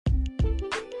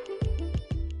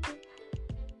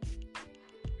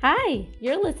Hi,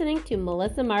 you're listening to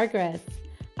Melissa Margaret.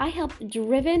 I help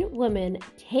driven women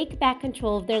take back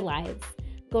control of their lives,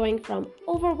 going from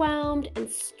overwhelmed and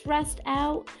stressed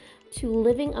out to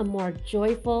living a more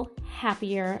joyful,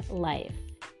 happier life.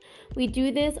 We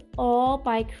do this all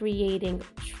by creating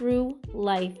true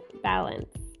life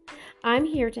balance. I'm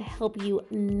here to help you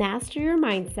master your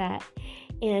mindset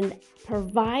and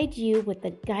provide you with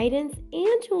the guidance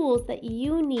and tools that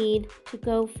you need to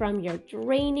go from your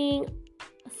draining,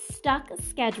 stuck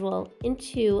schedule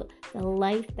into the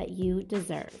life that you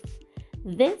deserve.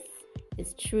 This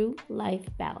is True Life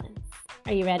Balance.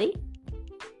 Are you ready?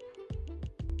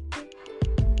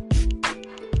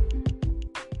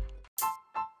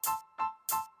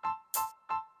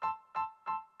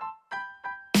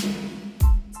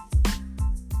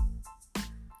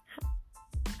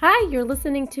 Hi, you're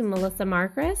listening to Melissa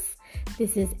Margaret.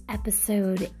 This is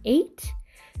episode 8.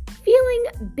 Feeling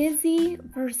busy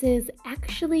versus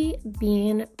actually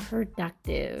being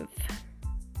productive.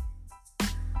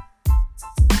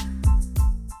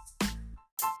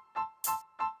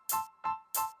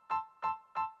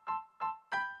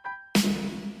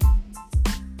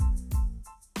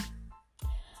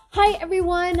 Hi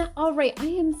everyone. All right, I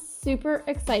am super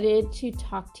excited to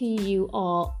talk to you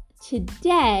all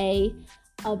today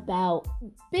about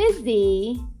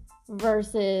busy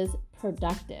versus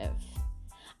productive.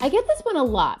 I get this one a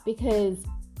lot because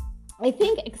I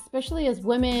think especially as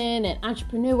women and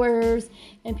entrepreneurs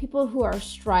and people who are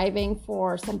striving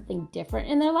for something different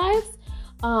in their lives,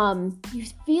 you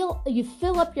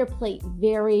fill up your plate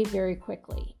very, very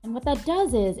quickly. And what that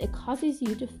does is it causes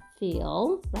you to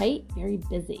feel, very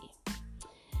busy.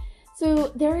 So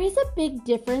there is a big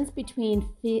difference between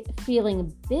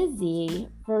feeling busy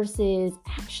versus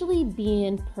actually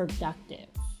being productive.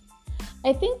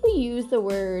 I think we use the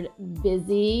word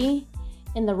busy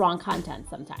in the wrong context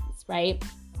sometimes, right?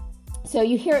 So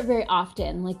you hear it very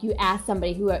often, like you ask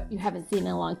somebody who you haven't seen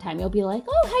in a long time, you'll be like,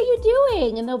 "Oh, how you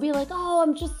doing?" And they'll be like, "Oh,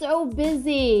 I'm just so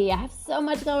busy. I have so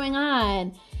much going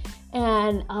on."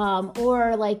 And,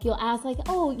 or like you'll ask like,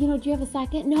 "Oh, do you have a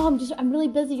second?" "No, I'm really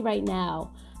busy right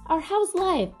now." Or how's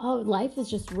life? "Oh, life is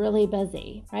just really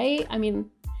busy," right?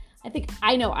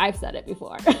 I know I've said it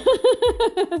before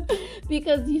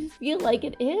because you feel like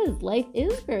it is. Life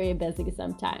is very busy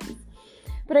sometimes.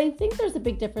 But I think there's a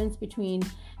big difference between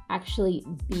actually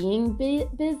being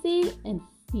busy and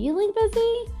feeling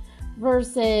busy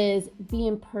versus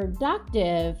being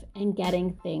productive and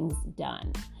getting things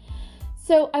done.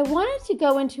 So I wanted to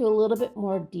go into a little bit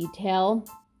more detail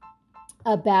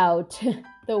about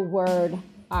the word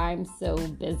 "I'm so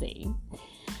busy."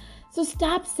 So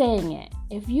stop saying it.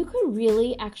 If you could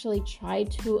really actually try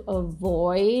to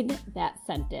avoid that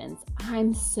sentence,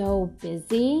 "I'm so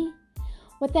busy,"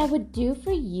 what that would do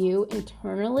for you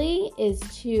internally is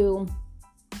to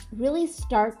really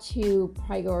start to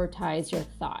prioritize your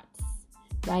thoughts,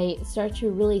 right? Start to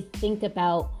really think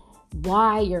about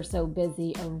why you're so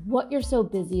busy or what you're so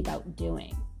busy about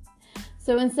doing.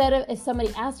 So instead of, if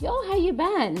somebody asks you, "Oh, how you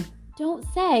been?" don't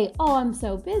say, "Oh, I'm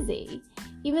so busy."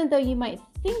 Even though you might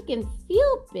think and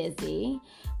feel busy,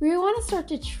 we want to start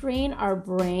to train our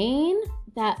brain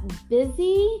that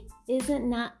busy isn't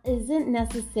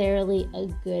necessarily a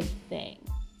good thing,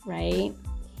 right?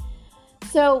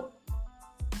 So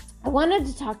I wanted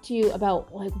to talk to you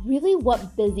about really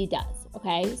what busy does,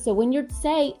 okay? So when you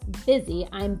say busy,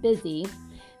 "I'm busy,"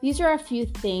 these are a few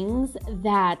things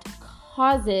that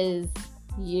causes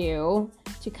you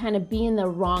to kind of be in the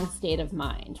wrong state of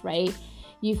mind, right?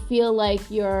 You feel like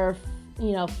you're,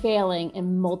 failing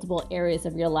in multiple areas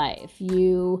of your life.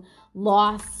 You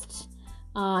lost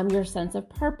your sense of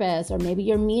purpose or maybe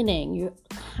your meaning. You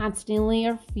constantly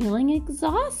are feeling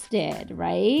exhausted,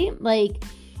 right? Like,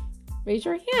 raise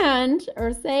your hand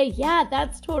or say, "Yeah,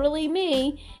 that's totally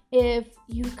me," if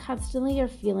you constantly are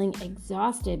feeling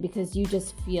exhausted because you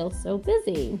just feel so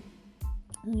busy.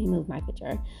 Let me move my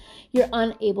picture. You're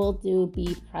unable to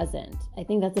be present. I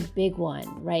think that's a big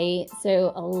one, right?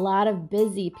 So a lot of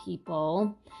busy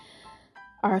people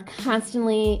are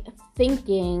constantly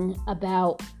thinking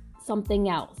about something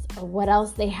else or what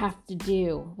else they have to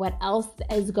do, what else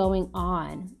is going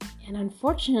on. And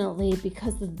unfortunately,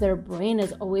 because their brain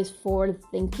is always forward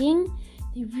thinking,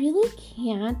 they really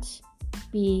can't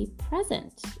be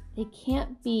present. They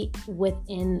can't be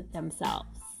within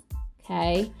themselves,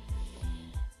 okay?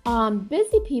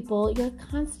 Busy people, you're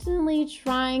constantly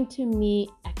trying to meet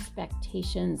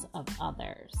expectations of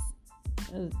others.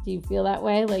 Do you feel that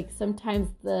way? Like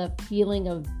sometimes the feeling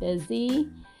of busy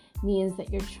means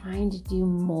that you're trying to do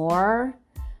more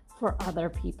for other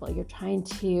people. You're trying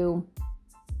to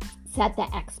set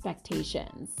the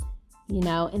expectations.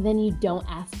 and then you don't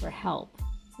ask for help,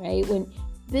 right? When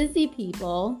busy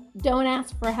people don't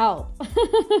ask for help.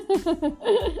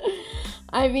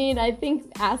 I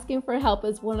think asking for help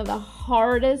is one of the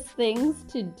hardest things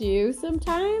to do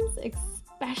sometimes,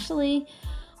 especially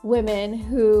women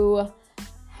who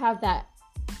have that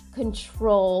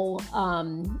control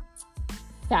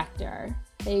factor.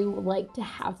 They like to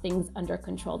have things under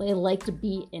control. They like to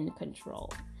be in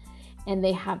control. And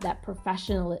they have that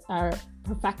perfectionism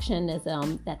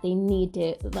that they need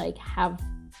to have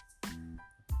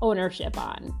ownership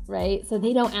on, right? So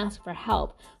they don't ask for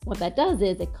help. What that does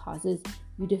is it causes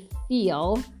you to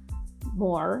feel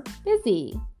more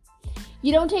busy.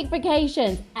 You don't take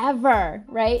vacations ever,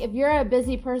 right? If you're a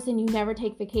busy person, you never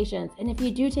take vacations. And if you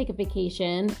do take a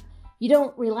vacation, you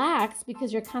don't relax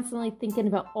because you're constantly thinking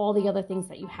about all the other things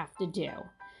that you have to do.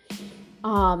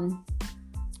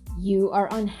 You are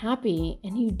unhappy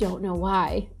and you don't know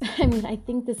why. I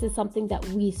think this is something that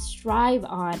we strive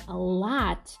on a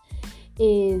lot,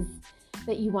 is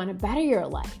that you want to better your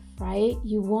life, right?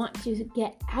 You want to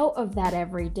get out of that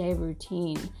everyday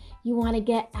routine. You want to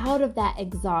get out of that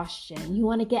exhaustion. You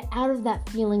want to get out of that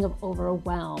feeling of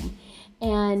overwhelm.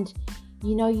 And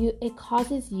it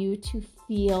causes you to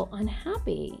feel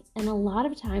unhappy. And a lot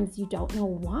of times you don't know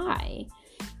why,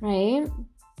 right?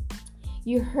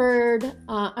 You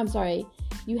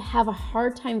have a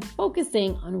hard time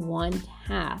focusing on one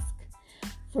task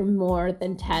for more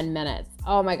than 10 minutes.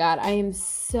 Oh my God, I am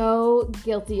so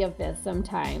guilty of this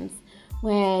sometimes,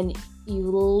 when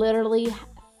you literally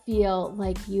feel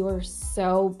like you are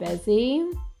so busy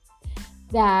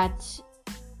that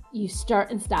you start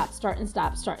and stop.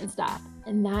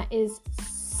 And that is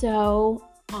so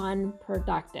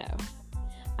unproductive.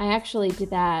 I actually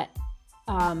did that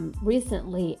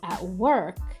recently at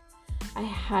work. I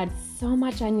had so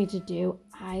much I need to do.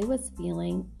 I was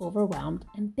feeling overwhelmed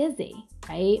and busy,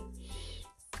 right?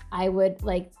 I would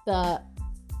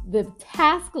the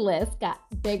task list got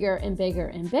bigger and bigger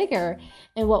and bigger.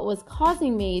 And what was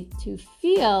causing me to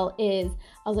feel is,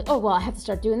 I was like, oh, well, I have to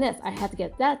start doing this. I have to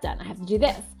get that done. I have to do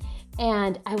this.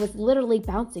 And I was literally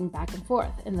bouncing back and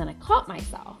forth. And then I caught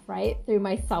myself, right? Through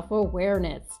my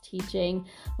self-awareness, teaching,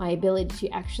 my ability to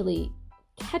actually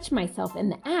catch myself in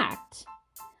the act.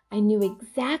 I knew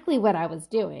exactly what I was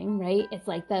doing, right? It's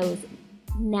like those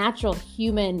natural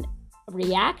human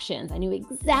reactions. I knew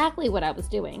exactly what I was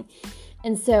doing.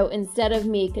 And so instead of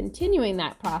me continuing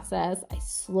that process, I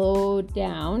slowed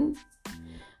down.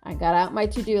 I got out my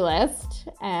to-do list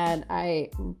and I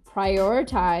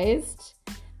prioritized.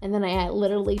 And then I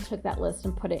literally took that list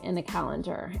and put it in a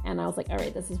calendar. And I was like, all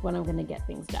right, this is when I'm going to get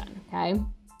things done, okay?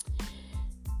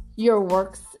 Your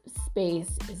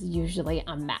workspace is usually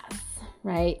a mess,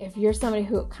 right? If you're somebody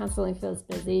who constantly feels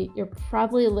busy, you're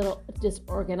probably a little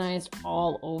disorganized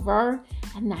all over.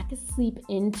 And that could seep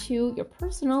into your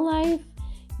personal life,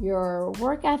 your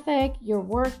work ethic, your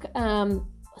work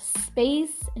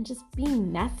space, and just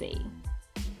being messy.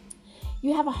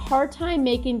 You have a hard time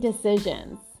making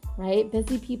decisions, right?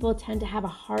 Busy people tend to have a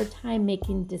hard time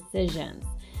making decisions.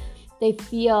 They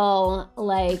feel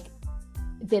like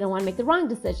they don't want to make the wrong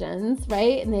decisions,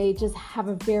 right? And they just have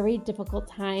a very difficult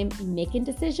time making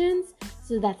decisions.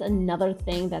 So that's another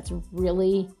thing that's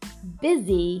really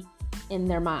busy in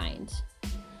their mind.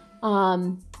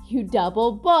 You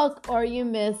double book or you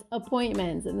miss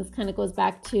appointments. And this kind of goes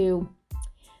back to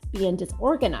being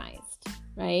disorganized,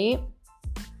 right?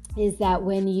 Is that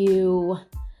when you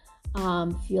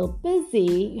feel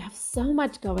busy, you have so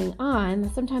much going on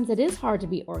that sometimes it is hard to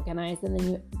be organized, and then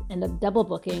you end up double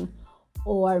booking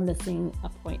or missing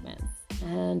appointments.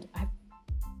 And I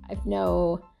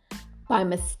know by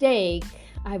mistake,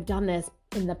 I've done this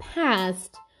in the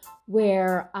past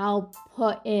where I'll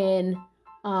put in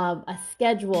a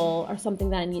schedule or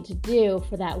something that I need to do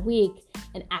for that week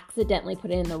and accidentally put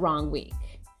it in the wrong week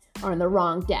or in the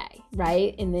wrong day,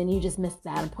 right? And then you just miss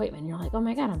that appointment. You're like, oh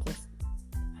my God,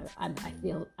 I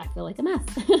feel like a mess.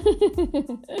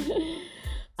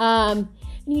 And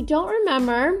you don't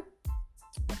remember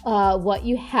what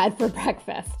you had for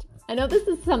breakfast. I know this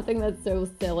is something that's so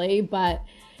silly, but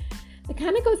it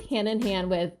kind of goes hand in hand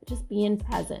with just being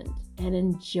present and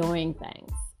enjoying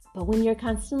things. But when you're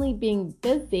constantly being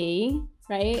busy,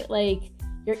 right? Like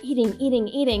you're eating,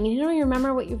 and you don't even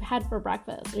remember what you've had for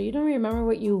breakfast, or you don't remember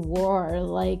what you wore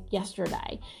like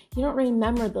yesterday. You don't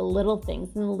remember the little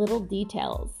things and the little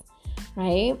details,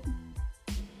 right?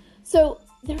 So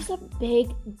there's a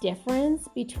big difference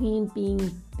between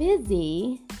being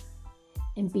busy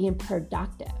and being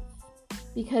productive.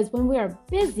 Because when we are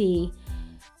busy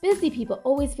people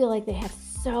always feel like they have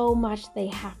so much they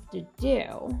have to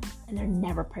do, and they're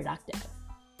never productive.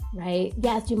 right?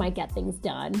 Yes, you might get things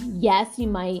done. Yes, you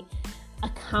might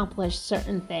accomplish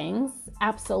certain things.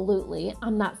 Absolutely.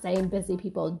 I'm not saying busy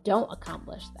people don't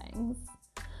accomplish things,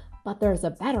 but there's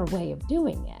a better way of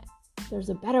doing it. There's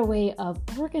a better way of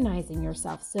organizing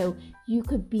yourself so you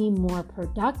could be more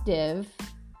productive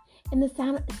in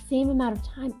the same amount of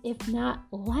time, if not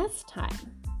less time.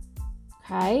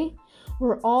 Okay?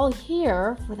 We're all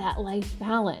here for that life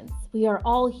balance. We are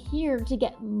all here to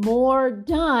get more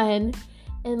done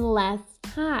in less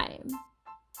time.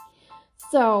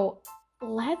 So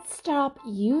let's stop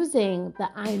using the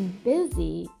I'm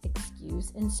busy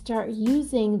excuse and start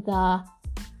using the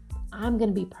I'm going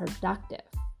to be productive.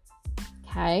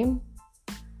 Okay?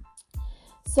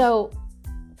 So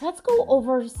let's go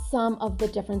over some of the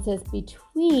differences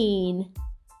between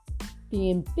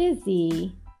being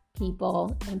busy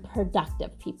people and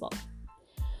productive people.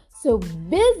 So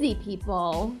busy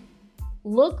people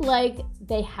look like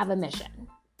they have a mission,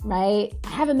 right? I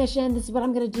have a mission. This is what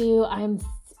I'm going to do.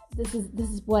 This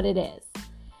is what it is.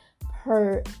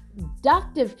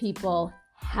 Productive people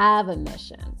have a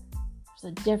mission.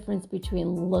 There's a difference between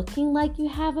looking like you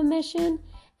have a mission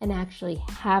and actually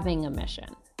having a mission.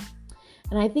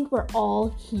 And I think we're all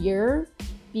here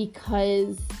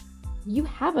because you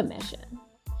have a mission.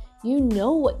 You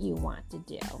know what you want to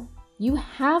do. You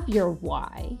have your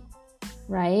why,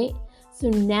 right? So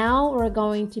now we're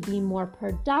going to be more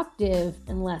productive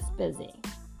and less busy.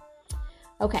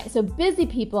 Okay, so busy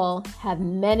people have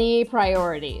many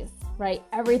priorities, right?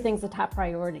 Everything's a top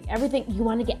priority. Everything, you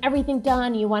want to get everything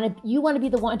done. You want to be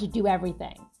the one to do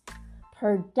everything.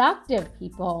 Productive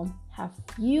people have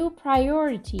few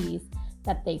priorities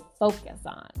that they focus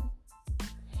on.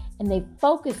 And they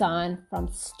focus on from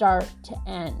start to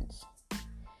end.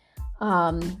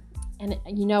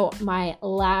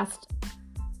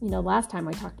 Last time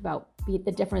I talked about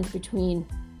the difference between,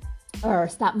 or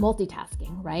stop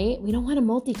multitasking, right? We don't want to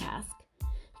multitask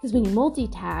because when you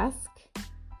multitask,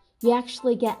 you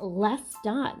actually get less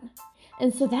done.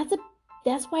 And so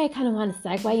that's why I kind of want to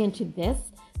segue into this,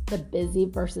 the busy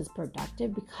versus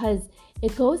productive, because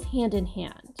it goes hand in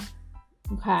hand.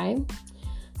 Okay?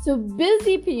 So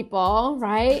busy people,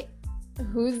 right?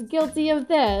 Who's guilty of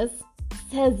this?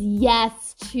 Says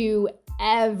yes to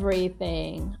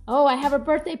everything. Oh, I have a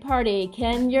birthday party.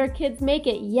 Can your kids make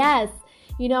it? Yes.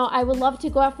 I would love to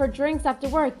go out for drinks after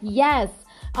work. Yes.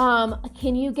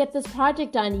 Can you get this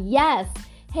project done? Yes.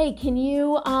 Hey, can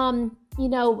you,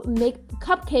 make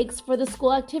cupcakes for the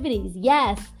school activities?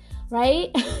 Yes.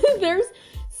 Right? There's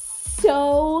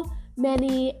so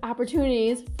many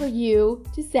opportunities for you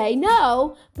to say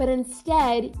no, but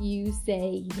instead you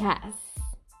say yes.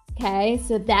 Okay,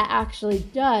 so that actually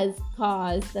does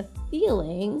cause the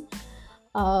feeling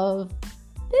of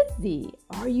busy,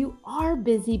 or you are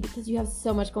busy because you have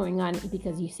so much going on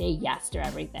because you say yes to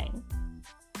everything.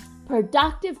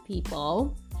 Productive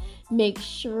people make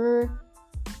sure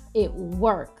it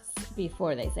works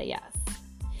before they say yes.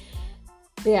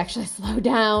 They actually slow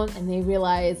down and they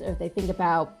realize, or they think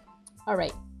about, all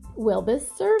right, will this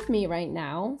serve me right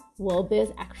now? Will this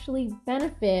actually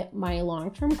benefit my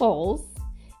long-term goals?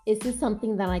 Is this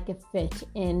something that I could fit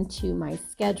into my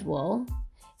schedule?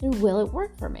 And will it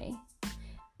work for me?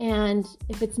 And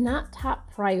if it's not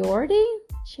top priority,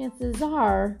 chances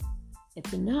are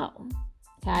it's a no.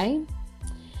 Okay?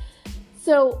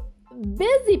 So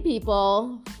busy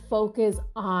people focus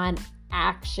on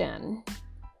action,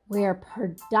 where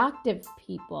productive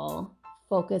people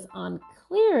focus on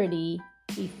clarity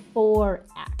before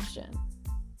action.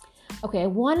 Okay, I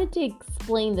wanted to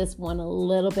explain this one a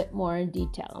little bit more in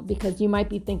detail because you might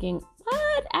be thinking,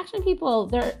 what? Action people,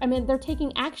 they're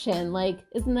taking action. Like,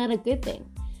 isn't that a good thing?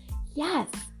 Yes,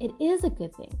 it is a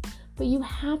good thing. But you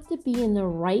have to be in the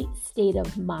right state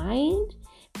of mind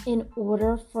in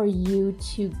order for you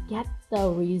to get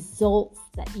the results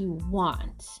that you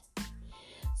want.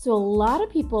 So a lot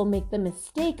of people make the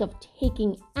mistake of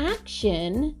taking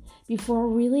action before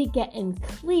really getting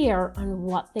clear on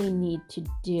what they need to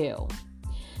do.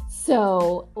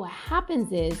 So what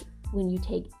happens is when you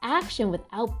take action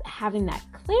without having that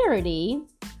clarity,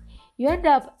 you end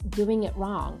up doing it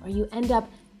wrong, or you end up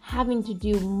having to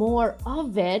do more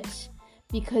of it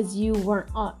because you were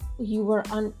unclear,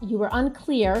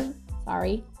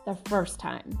 the first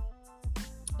time.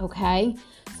 Okay?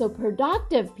 So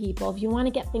productive people, if you want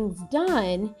to get things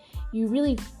done, you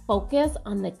really focus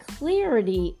on the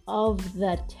clarity of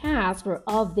the task or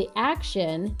of the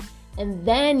action, and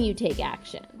then you take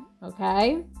action.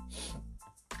 Okay?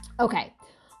 Okay,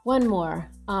 one more.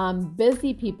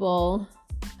 Busy people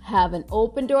have an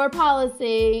open door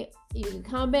policy. You can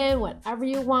come in whenever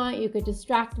you want. You could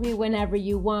distract me whenever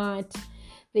you want.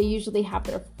 They usually have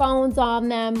their phones on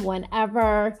them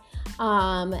whenever.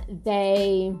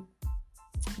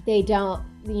 They don't,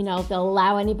 they'll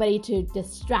allow anybody to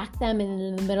distract them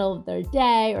in the middle of their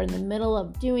day or in the middle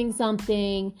of doing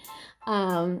something.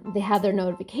 They have their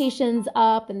notifications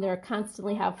up, and they're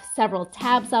constantly have several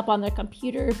tabs up on their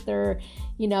computer if they're,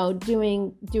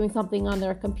 doing something on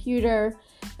their computer,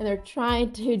 and they're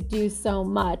trying to do so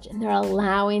much, and they're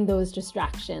allowing those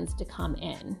distractions to come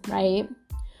in, right?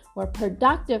 Where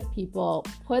productive people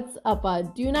puts up a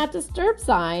do not disturb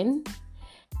sign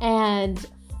and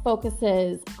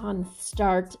focuses on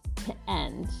start to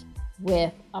end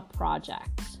with a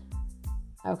project.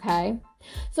 Okay?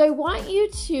 So I want you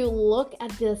to look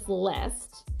at this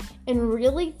list and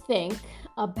really think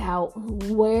about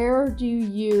where do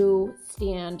you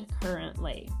stand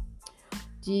currently.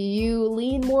 Do you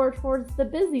lean more towards the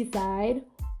busy side,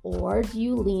 or do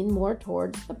you lean more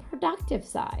towards the productive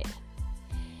side?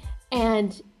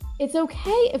 And it's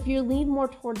okay if you lean more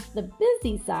towards the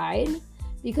busy side,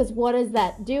 because what is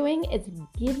that doing? It's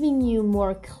giving you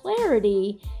more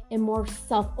clarity and more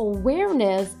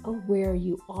self-awareness of where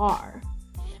you are.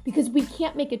 Because we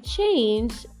can't make a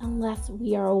change unless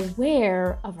we are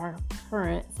aware of our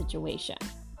current situation.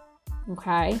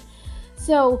 Okay?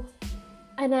 So,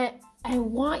 and I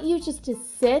want you just to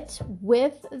sit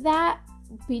with that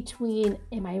between,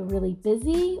 am I really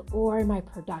busy or am I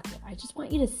productive? I just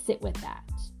want you to sit with that.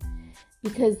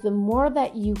 Because the more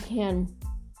that you can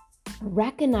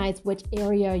recognize which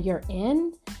area you're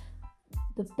in,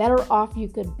 the better off you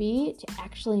could be to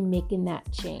actually making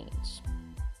that change.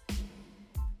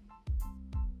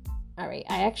 All right,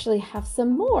 I actually have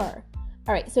some more.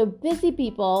 All right, so busy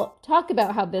people talk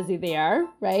about how busy they are,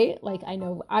 right? Like, I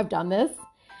know I've done this.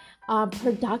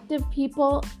 Productive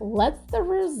people let the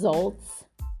results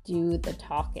do the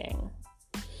talking.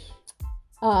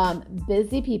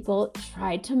 Busy people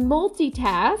try to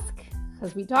multitask,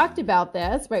 because we talked about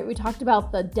this, right? We talked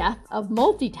about the death of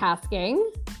multitasking.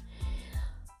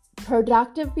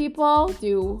 Productive people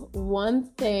do one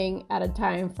thing at a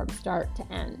time from start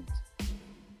to end.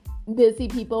 Busy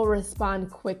people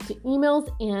respond quick to emails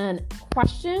and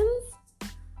questions.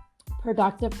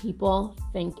 Productive people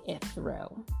think it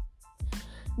through.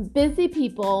 Busy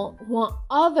people want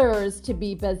others to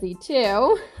be busy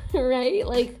too, right?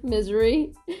 Like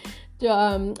misery.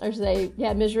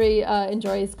 Misery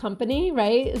enjoys company,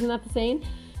 right? Isn't that the saying?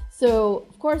 So,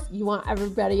 of course, you want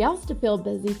everybody else to feel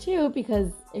busy too,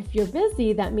 because if you're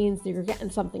busy, that means that you're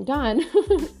getting something done.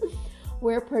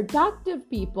 Where productive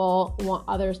people want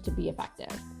others to be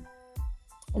effective.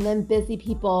 And then busy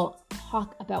people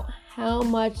talk about how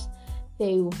much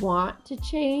they want to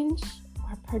change,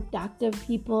 where productive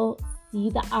people see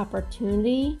the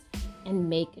opportunity and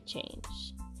make a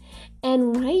change.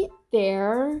 And right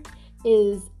there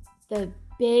is the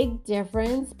big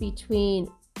difference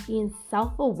between being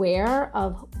self-aware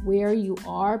of where you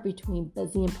are between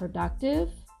busy and productive.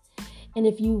 And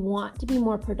if you want to be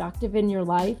more productive in your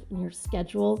life, in your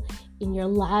schedule, in your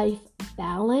life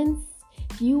balance,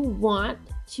 if you want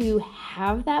to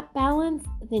have that balance,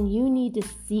 then you need to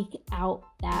seek out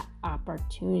that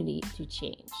opportunity to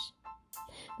change.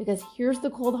 Because here's the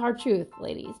cold hard truth,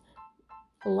 ladies.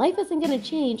 Life isn't going to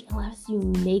change unless you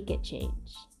make it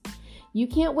change. You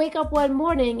can't wake up one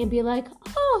morning and be like,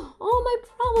 oh, all my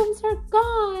problems are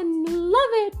gone.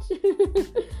 Love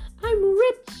it. I'm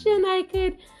rich and I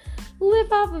could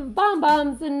live off of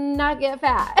bonbons and not get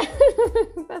fat.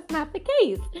 That's not the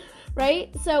case, right?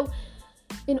 So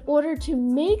in order to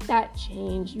make that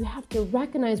change, you have to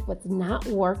recognize what's not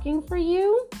working for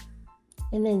you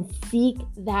and then seek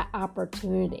that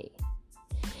opportunity.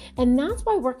 And that's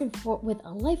why working with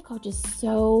a life coach is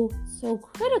so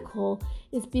critical,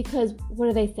 is because what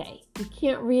do they say? You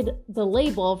can't read the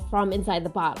label from inside the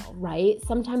bottle, right?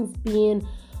 Sometimes being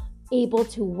able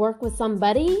to work with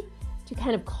somebody to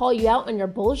kind of call you out on your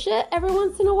bullshit every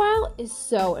once in a while is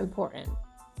so important.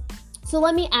 So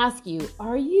let me ask you,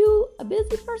 are you a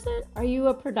busy person? Are you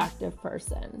a productive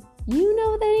person? You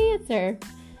know the answer.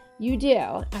 You do,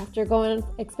 after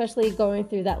especially going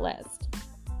through that list.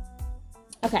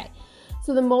 Okay,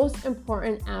 so the most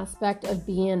important aspect of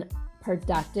being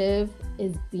productive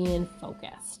is being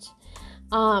focused.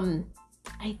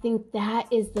 I think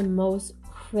that is the most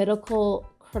critical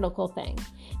thing.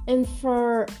 And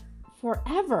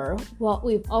forever, what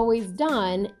we've always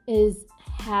done is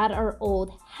had our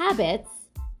old habits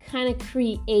kind of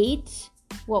create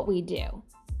what we do,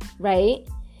 right?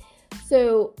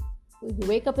 So when you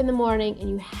wake up in the morning and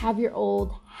you have your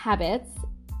old habits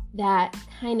that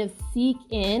kind of seek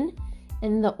in,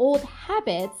 and the old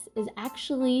habits is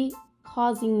actually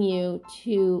causing you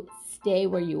to stay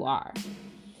where you are.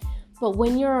 But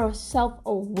when you're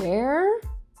self-aware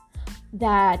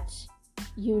that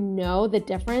you know the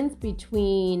difference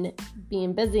between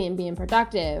being busy and being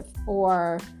productive,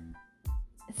 or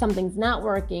something's not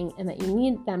working and that you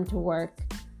need them to work,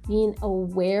 being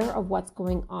aware of what's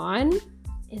going on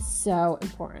is so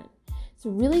important.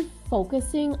 So really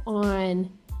focusing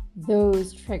on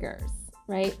those triggers,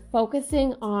 right?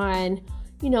 Focusing on,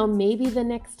 maybe the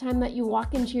next time that you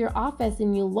walk into your office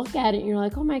and you look at it and you're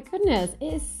like, oh my goodness,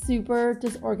 it is super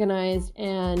disorganized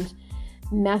and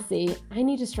messy. I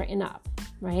need to straighten up,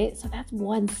 right? So that's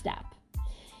one step.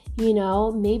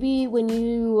 Maybe when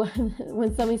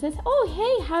somebody says,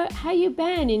 oh, hey, how you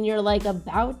been? And you're like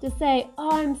about to say,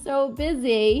 oh, I'm so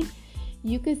busy.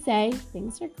 You could say,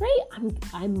 things are great.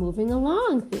 I'm moving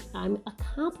along. I'm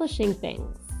accomplishing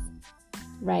things,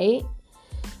 right?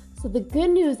 So the good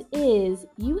news is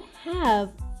you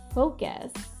have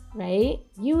focus, right?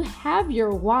 You have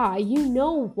your why. You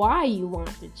know why you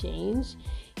want to change.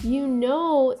 You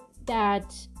know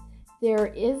that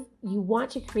you want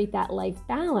to create that life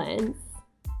balance.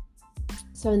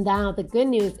 So now the good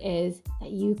news is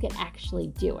that you can actually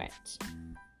do it.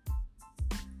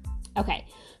 Okay,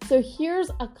 so here's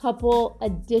a couple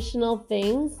additional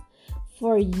things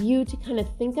for you to kind of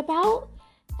think about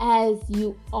as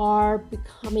you are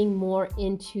becoming more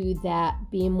into that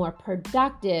being more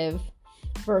productive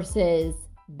versus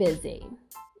busy.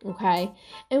 Okay.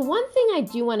 And one thing I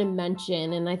do want to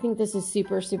mention, and I think this is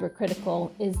super, super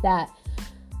critical, is that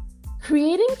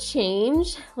creating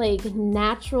change, like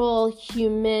natural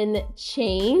human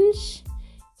change,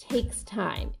 takes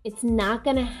time. It's not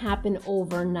going to happen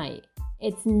overnight.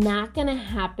 It's not going to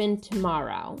happen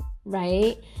tomorrow,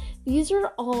 right? These are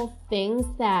all things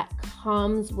that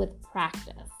comes with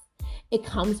practice. It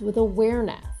comes with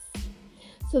awareness.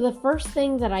 So the first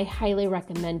thing that I highly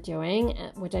recommend doing,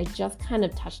 which I just kind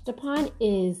of touched upon,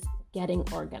 is getting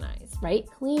organized, right?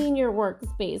 Clean your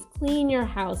workspace, clean your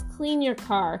house, clean your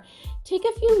car. Take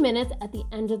a few minutes at the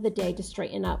end of the day to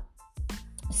straighten up.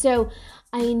 So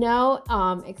I know,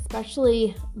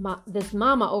 especially this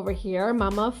mama over here,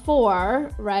 mama of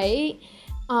 4, right?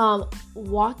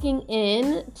 Walking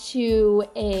into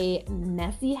a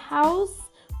messy house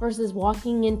versus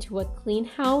walking into a clean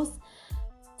house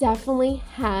definitely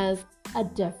has a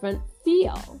different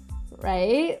feel,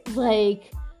 right?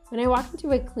 Like when I walk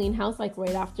into a clean house, like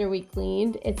right after we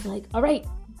cleaned, it's like, all right,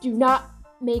 do not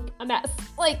make a mess.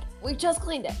 Like we just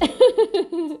cleaned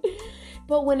it.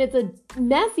 But when it's a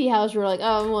messy house, you're like,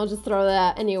 oh, we'll just throw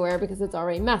that anywhere because it's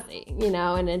already messy,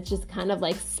 and it just kind of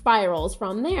like spirals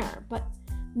from there. But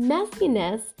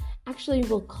messiness actually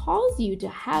will cause you to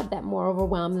have that more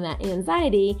overwhelm and that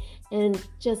anxiety and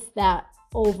just that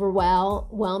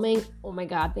overwhelming, oh my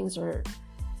God,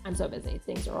 I'm so busy.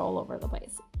 Things are all over the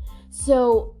place.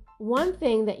 So one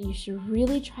thing that you should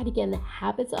really try to get in the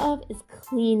habits of is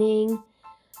cleaning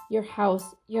your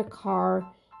house, your car,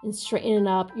 and straightening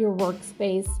up your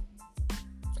workspace.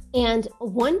 And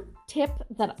one tip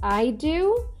that I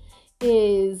do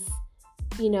is,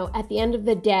 at the end of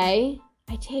the day,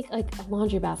 I take like a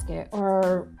laundry basket,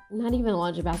 or not even a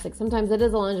laundry basket. Sometimes it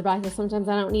is a laundry basket. Sometimes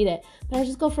I don't need it. But I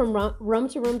just go from room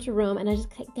to room to room, and I just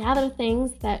gather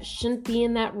things that shouldn't be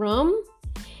in that room,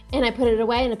 and I put it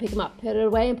away and I pick them up, put it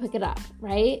away and pick it up,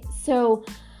 right? So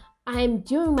I'm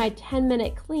doing my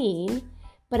 10-minute clean,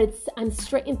 but I'm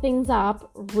straightening things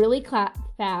up really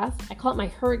fast. I call it my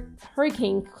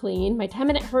hurricane clean, my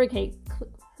 10-minute hurricane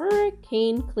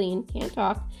clean, can't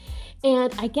talk.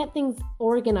 And I get things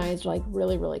organized like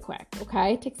really, really quick,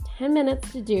 okay? It takes 10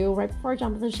 minutes to do right before I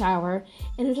jump in the shower,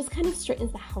 and it just kind of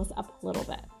straightens the house up a little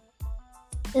bit.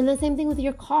 And the same thing with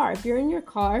your car. If you're in your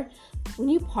car, when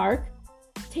you park,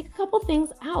 take a couple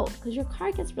things out because your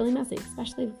car gets really messy,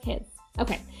 especially with kids.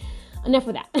 Okay, enough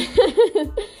of that.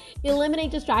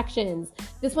 Eliminate distractions.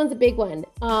 This one's a big one.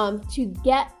 To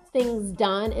get things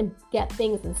done and get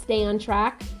things and stay on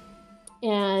track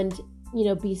and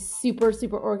be super,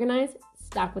 super organized,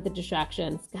 stop with the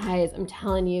distractions. Guys, I'm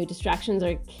telling you, distractions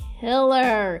are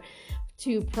killer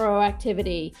to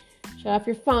proactivity. Shut off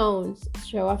your phones,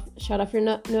 shut off your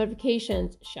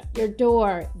notifications, shut your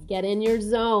door, get in your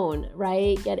zone,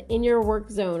 right? Get in your work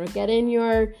zone or get in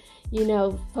your,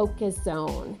 focus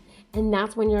zone. And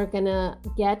that's when you're going to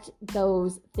get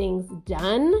those things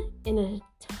done in a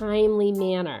timely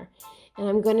manner. And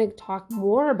I'm going to talk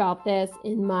more about this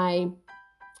in my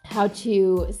how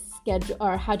to schedule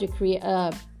or how to create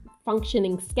a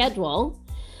functioning schedule.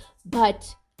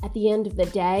 But at the end of the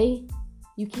day,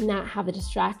 you cannot have the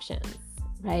distractions,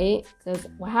 right? Because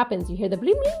what happens? You hear the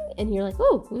bling bling and you're like,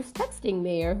 oh, who's texting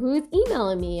me or who's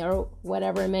emailing me or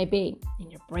whatever it may be.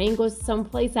 And your brain goes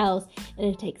someplace else and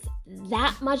it takes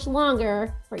that much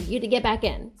longer for you to get back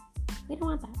in. We don't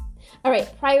want that. All right,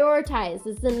 prioritize.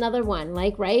 This is another one.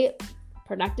 Like, right?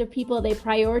 Productive people, they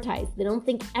prioritize. They don't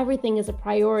think everything is a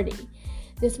priority.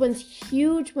 This one's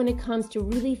huge when it comes to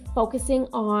really focusing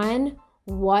on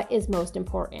what is most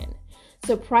important.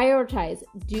 So prioritize.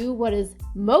 Do what is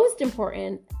most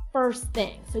important first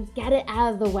thing. So get it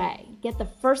out of the way. Get the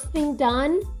first thing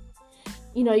done.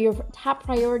 Your top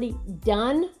priority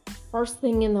done first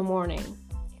thing in the morning.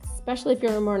 Especially if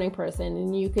you're a morning person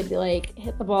and you could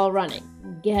hit the ball running.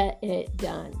 Get it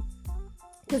done.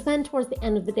 Because then towards the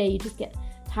end of the day, you just get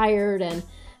tired and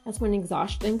that's when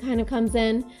exhaustion kind of comes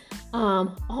in.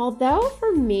 Although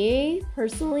for me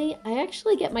personally, I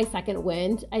actually get my second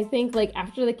wind. I think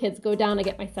after the kids go down, I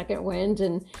get my second wind.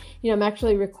 And, I'm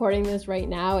actually recording this right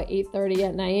now at 8:30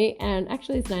 at night. And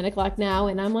actually it's 9 o'clock now.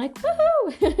 And I'm like,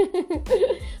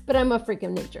 woohoo! But I'm a freak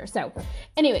of nature. So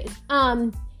anyways,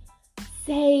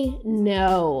 say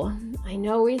no. I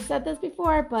know we said this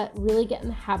before, but really get in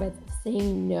the habit of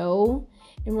saying no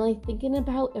and really thinking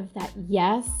about if that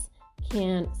yes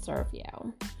can serve you.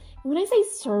 And when I say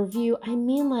serve you, I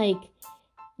mean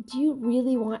do you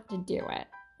really want to do it?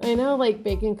 I know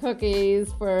baking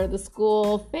cookies for the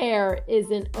school fair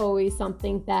isn't always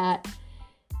something that,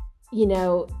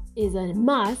 is a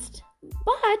must.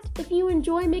 But if you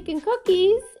enjoy making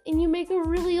cookies and you make a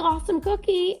really awesome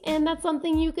cookie and that's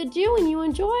something you could do and you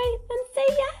enjoy, then say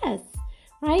yes,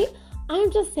 right? I'm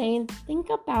just saying, think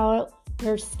about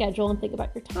your schedule and think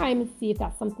about your time and see if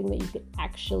that's something that you could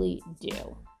actually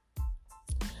do.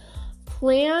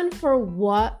 Plan for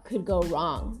what could go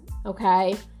wrong,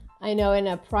 okay? I know in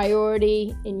your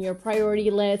priority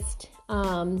list,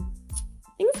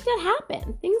 things could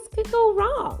happen. Things could go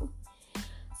wrong.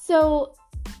 So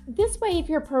this way, if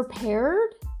you're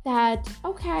prepared that,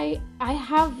 okay, I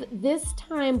have this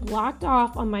time blocked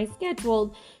off on my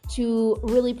schedule to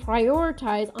really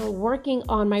prioritize on working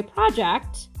on my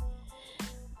project,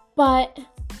 but,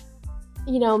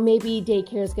 maybe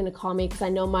daycare is going to call me because I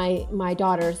know my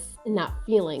daughter's not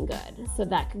feeling good. So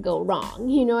that could go wrong.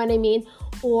 You know what I mean?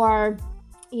 Or,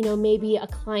 maybe a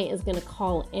client is going to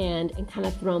call in and kind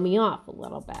of throw me off a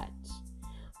little bit.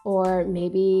 Or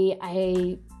maybe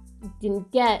I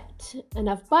didn't get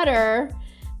enough butter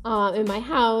in my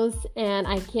house and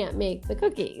I can't make the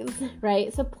cookies,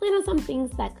 right? So plan on some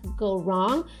things that could go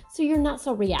wrong so you're not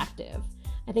so reactive.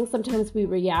 I think sometimes we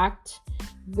react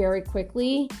very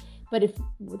quickly, but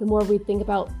the more we think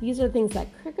about these are things that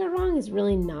could go wrong is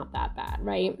really not that bad,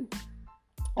 right?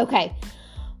 Okay,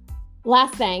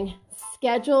 last thing,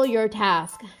 schedule your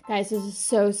task. Guys, this is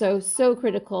so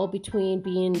critical between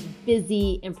being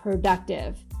busy and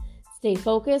productive. Stay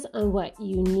focused on what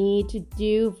you need to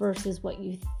do versus what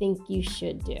you think you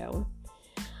should do.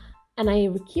 And I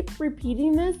keep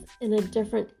repeating this in a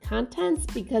different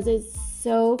context because it's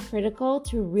so critical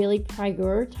to really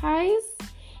prioritize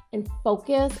and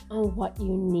focus on what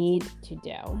you need to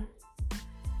do.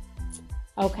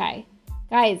 Okay,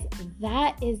 guys,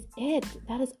 that is it.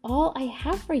 That is all I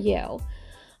have for you.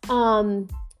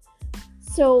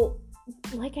 So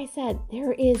like I said,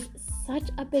 there is such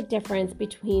a big difference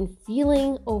between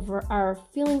feeling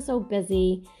so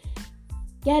busy,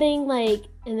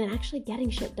 and then actually getting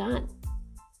shit done,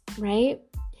 right?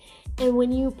 And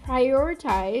when you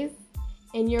prioritize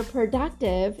and you're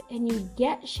productive and you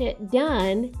get shit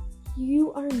done,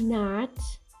 you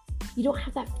don't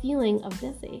have that feeling of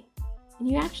busy. And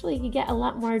you actually can get a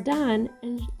lot more done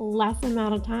in less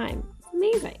amount of time. It's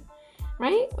amazing,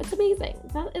 right? It's amazing.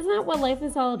 Isn't that what life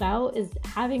is all about? Is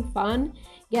having fun,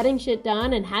 getting shit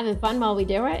done, and having fun while we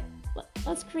do it?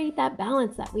 Let's create that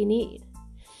balance that we need.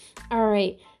 All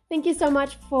right. Thank you so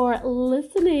much for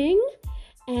listening.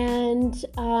 And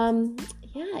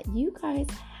you guys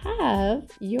have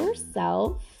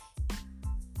yourself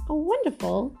a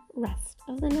wonderful rest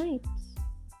of the night.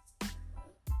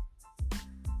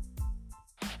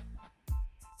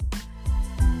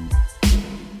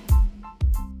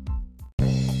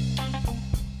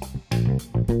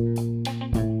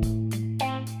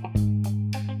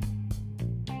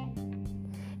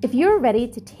 If you're ready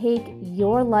to take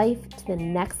your life to the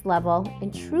next level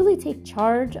and truly take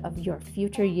charge of your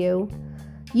future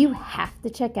you have to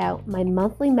check out my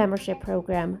monthly membership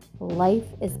program, Life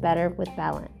is Better with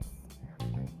Balance.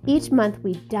 Each month,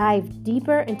 we dive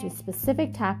deeper into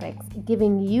specific topics,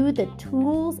 giving you the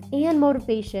tools and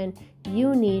motivation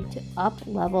you need to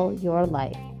up-level your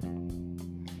life.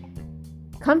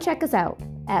 Come check us out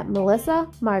at Melissa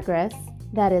Margris,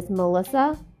 that is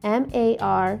Melissa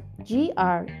margres.com,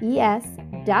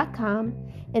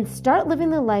 and start living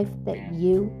the life that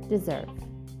you deserve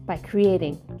by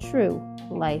creating true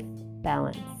life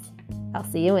balance. I'll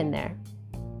see you in there.